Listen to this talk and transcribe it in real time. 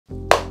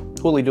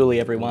Hooly dooly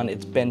everyone,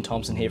 it's Ben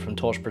Thompson here from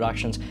TorchT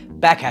Productions,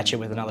 back at you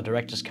with another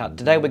director's cut.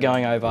 Today we're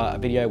going over a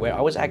video where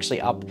I was actually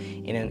up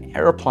in an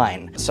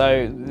aeroplane.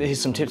 So here's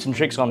some tips and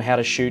tricks on how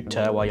to shoot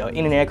while you're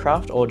in an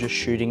aircraft or just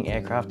shooting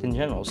aircraft in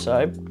general.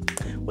 So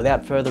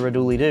without further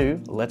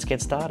ado, let's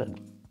get started.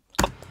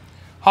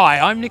 Hi,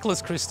 I'm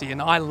nicholaschristie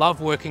and I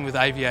love working with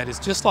aviators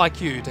just like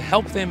you to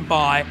help them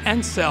buy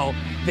and sell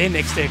their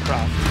next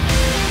aircraft.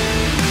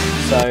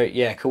 So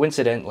yeah,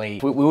 coincidentally,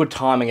 we were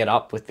timing it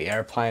up with the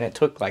airplane. It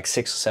took like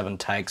 6 or 7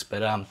 takes,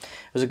 but it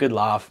was a good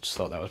laugh. Just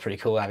thought that was pretty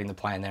cool having the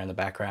plane there in the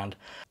background.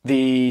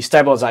 The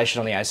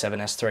stabilization on the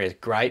A7S3 is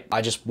great.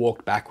 I just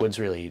walked backwards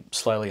really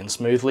slowly and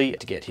smoothly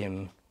to get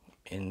him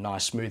in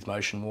nice smooth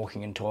motion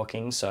walking and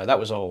talking. So that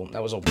was all.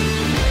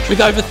 With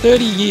over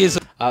 30 years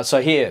of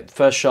so here,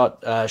 first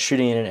shot,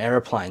 shooting in an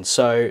aeroplane.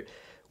 So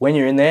when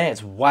you're in there,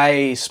 it's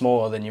way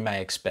smaller than you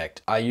may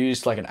expect. I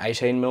used like an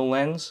 18mm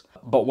lens,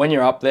 but when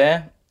you're up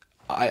there,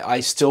 I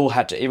still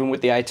had to, even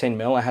with the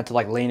 18mm, I had to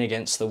like lean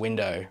against the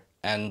window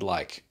and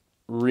like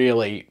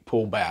really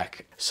pull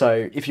back.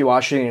 So if you are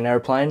shooting an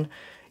airplane,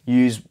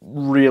 use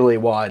really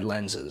wide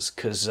lenses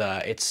because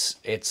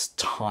it's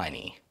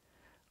tiny,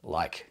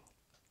 like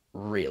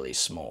really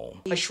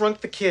small. I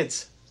shrunk the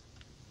kids.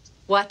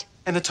 What?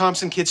 And the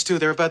Thompson kids too.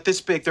 They're about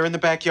this big. They're in the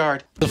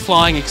backyard. the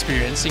flying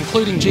experience,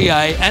 including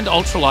GA and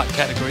ultralight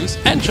categories,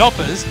 and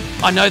choppers,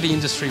 I know the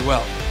industry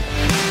well.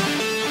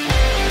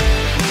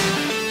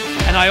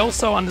 And I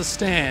also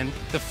understand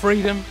the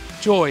freedom,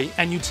 joy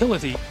and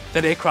utility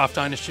that aircraft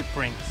ownership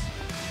brings.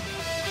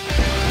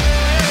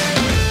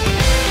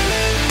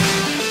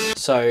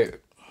 So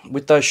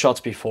with those shots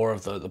before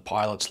of the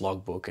pilot's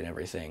logbook and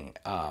everything,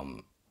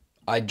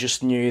 I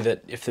just knew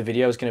that if the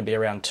video was going to be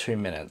around 2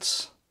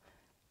 minutes,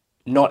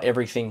 not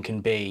everything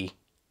can be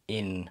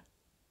in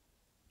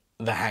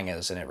the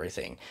hangars and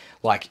everything.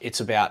 Like,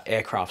 it's about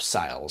aircraft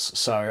sales.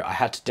 So I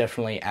had to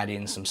definitely add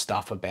in some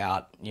stuff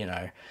about, you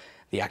know,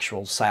 the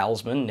actual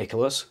salesman,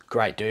 Nicholas,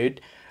 great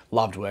dude,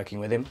 loved working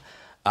with him.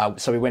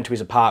 So we went to his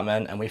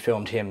apartment and we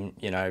filmed him,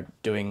 you know,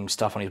 doing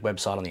stuff on his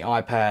website on the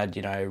iPad,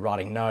 you know,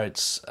 writing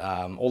notes,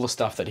 all the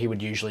stuff that he would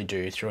usually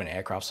do through an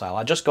aircraft sale.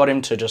 I just got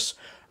him to just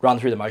run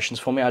through the motions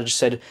for me. I just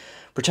said,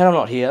 pretend I'm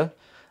not here,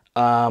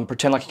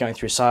 pretend like you're going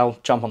through sale,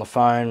 jump on the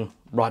phone,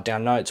 write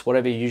down notes,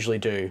 whatever you usually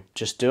do,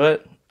 just do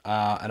it,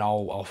 and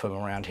I'll film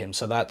around him.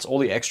 So that's all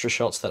the extra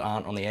shots that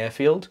aren't on the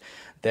airfield.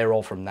 They're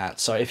all from that.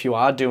 So if you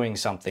are doing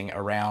something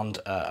around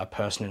a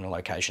person in a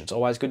location, it's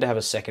always good to have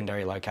a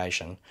secondary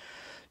location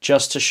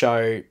just to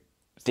show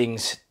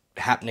things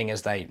happening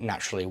as they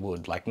naturally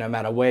would. Like, no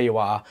matter where you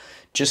are,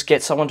 just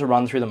get someone to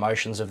run through the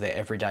motions of their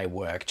everyday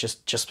work,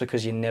 just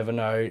because you never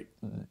know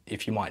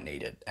if you might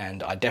need it.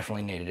 And I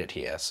definitely needed it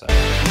here, so.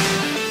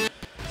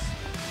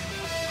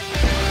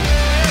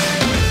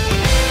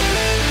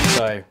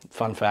 So,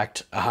 fun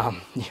fact,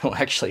 you'll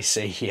actually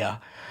see here,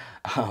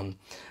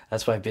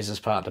 that's my business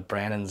partner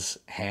Brandon's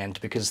hand,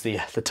 because the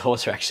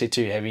doors are actually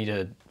too heavy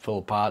to pull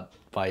apart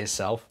by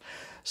yourself.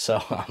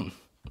 So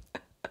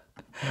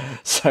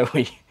so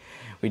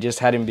we just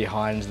had him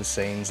behind the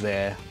scenes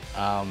there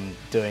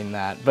doing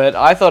that. But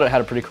I thought it had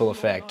a pretty cool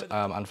effect.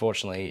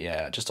 Unfortunately,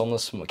 yeah, just on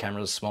the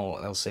camera's small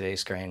LCD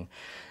screen,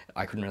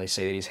 I couldn't really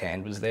see that his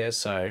hand was there.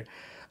 So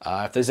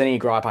if there's any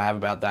gripe I have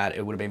about that,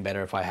 it would have been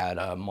better if I had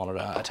a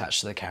monitor attached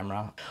to the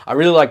camera. I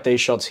really like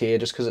these shots here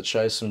just because it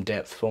shows some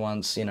depth for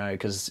once, you know,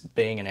 because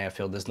being an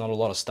airfield, there's not a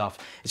lot of stuff.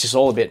 It's just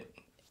all a bit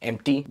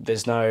empty.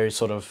 There's no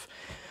sort of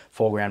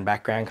foreground,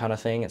 background kind of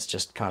thing. It's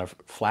just kind of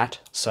flat.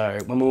 So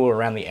when we were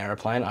around the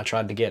aeroplane, I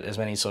tried to get as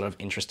many sort of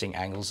interesting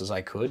angles as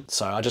I could.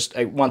 So I just,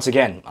 once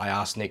again, I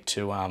asked Nick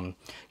to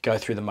go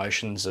through the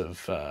motions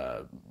of,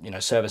 you know,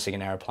 servicing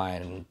an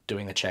aeroplane and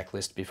doing the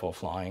checklist before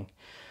flying.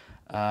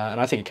 And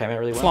I think it came out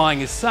really well.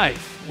 Flying is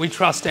safe. We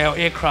trust our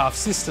aircraft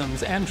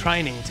systems and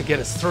training to get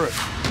us through.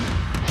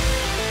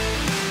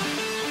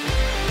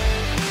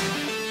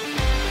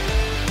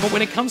 But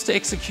when it comes to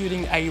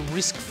executing a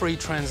risk-free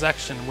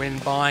transaction when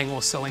buying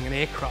or selling an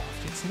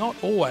aircraft, it's not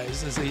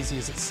always as easy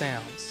as it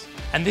sounds.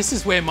 And this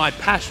is where my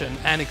passion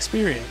and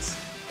experience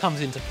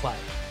comes into play.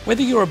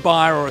 Whether you're a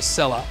buyer or a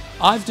seller,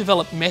 I've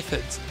developed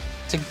methods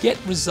to get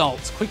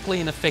results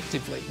quickly and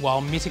effectively while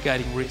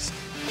mitigating risk.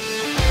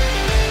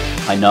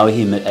 I know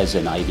him as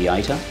an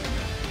aviator.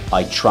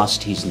 I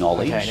trust his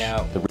knowledge. Okay,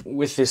 now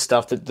with this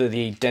stuff,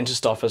 the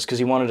dentist office, because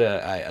he wanted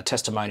a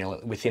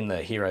testimonial within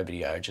the hero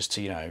video just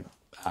to, you know,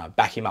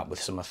 back him up with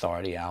some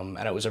authority. And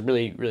it was a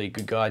really, really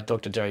good guy,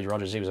 Dr. Jerry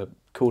Rogers. He was a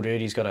cool dude.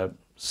 He's got a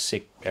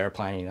sick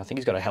airplane. I think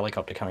he's got a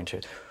helicopter coming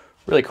too.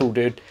 Really cool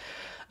dude.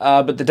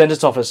 But the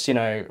dentist office, you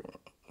know,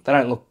 they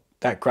don't look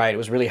that great. It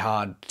was really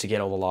hard to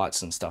get all the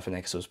lights and stuff in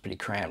there because it was pretty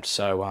cramped.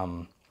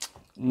 So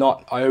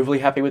not overly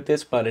happy with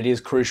this, but it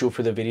is crucial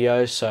for the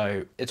video,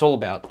 so it's all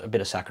about a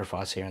bit of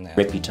sacrifice here and there.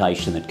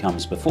 Reputation that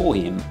comes before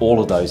him, all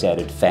of those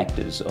added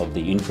factors of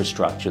the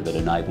infrastructure that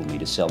enabled me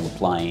to sell the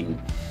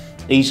plane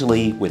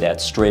easily,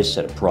 without stress,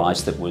 at a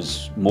price that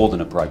was more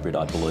than appropriate,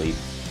 I believe,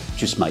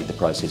 just made the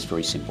process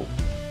very simple.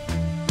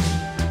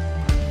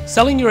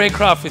 Selling your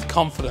aircraft with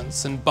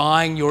confidence and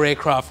buying your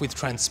aircraft with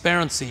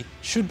transparency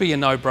should be a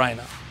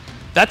no-brainer.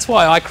 That's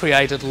why I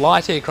created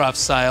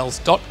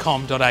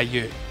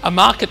lightaircraftsales.com.au, a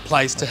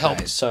marketplace to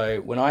help.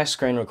 So when I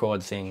screen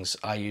record things,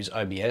 I use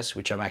OBS,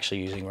 which I'm actually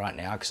using right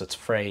now because it's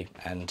free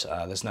and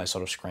there's no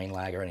sort of screen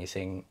lag or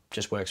anything.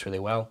 Just works really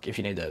well. If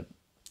you need the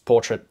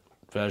portrait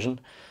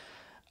version,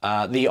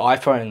 the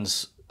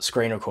iPhone's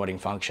screen recording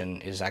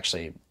function is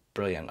actually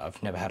brilliant.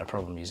 I've never had a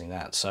problem using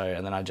that. So,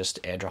 and then I just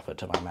airdrop it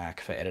to my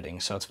Mac for editing.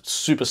 So it's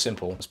super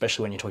simple,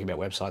 especially when you're talking about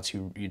websites.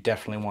 You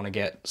definitely want to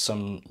get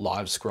some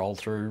live scroll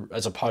through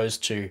as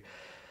opposed to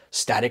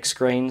static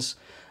screens.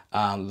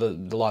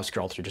 The live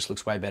scroll through just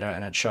looks way better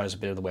and it shows a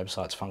bit of the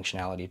website's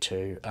functionality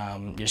too.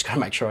 You just got to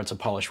make sure it's a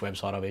polished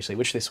website, obviously,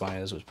 which this one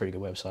is. It was a pretty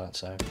good website.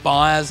 So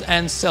buyers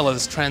and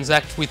sellers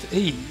transact with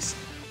ease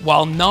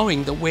while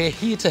knowing that we're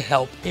here to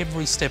help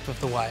every step of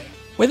the way.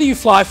 Whether you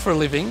fly for a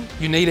living,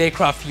 you need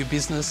aircraft for your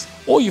business,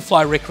 or you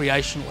fly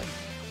recreationally,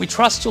 we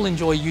trust you'll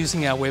enjoy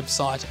using our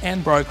website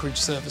and brokerage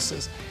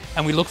services,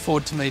 and we look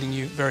forward to meeting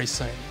you very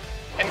soon.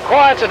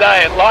 Inquire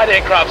today at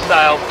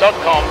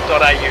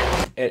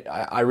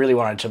lightaircraftsales.com.au. I really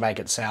wanted to make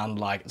it sound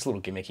like, it's a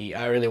little gimmicky,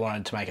 I really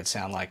wanted to make it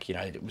sound like, you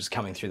know, it was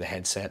coming through the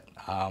headset.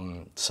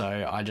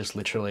 So I just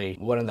literally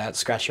wanted that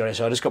scratchy audio.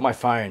 So I just got my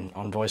phone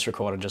on voice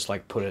record and just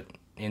like put it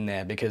in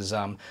there because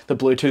the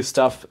Bluetooth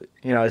stuff,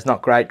 you know, is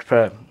not great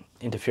for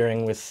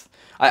interfering with,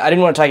 I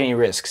didn't want to take any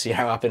risks, you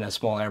know, up in a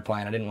small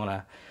airplane. I didn't want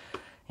to,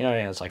 you know,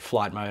 it's like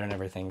flight mode and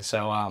everything.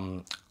 So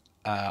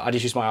I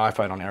just used my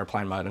iPhone on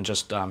airplane mode and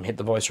just hit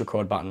the voice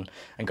record button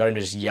and got him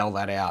to just yell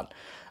that out.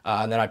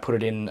 And then I put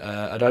it in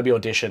Adobe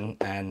Audition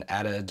and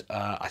added,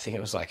 I think it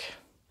was like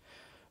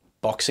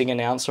boxing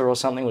announcer or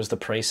something was the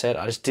preset.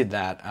 I just did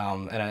that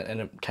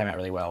and it came out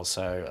really well.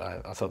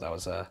 So I thought that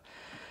was a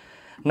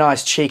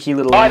nice cheeky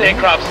little...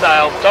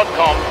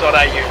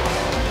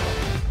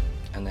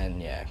 lightaircraftsales.com.au. And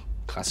then, yeah,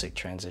 classic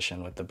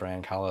transition with the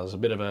brand colours. A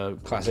bit of a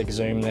classic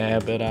zoom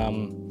there, but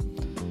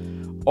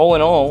all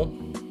in all,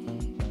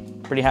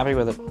 pretty happy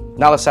with it.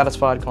 Another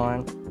satisfied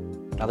client,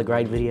 another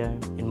great video,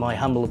 in my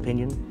humble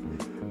opinion.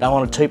 Don't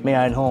want to toot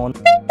my own horn.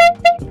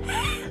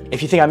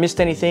 If you think I missed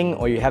anything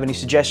or you have any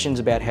suggestions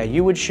about how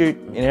you would shoot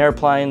in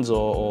airplanes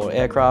or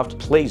aircraft,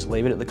 please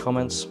leave it in the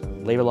comments.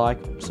 Leave a like,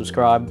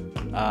 subscribe,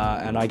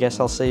 and I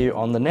guess I'll see you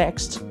on the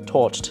next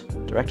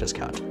TorchT Director's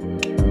Cut.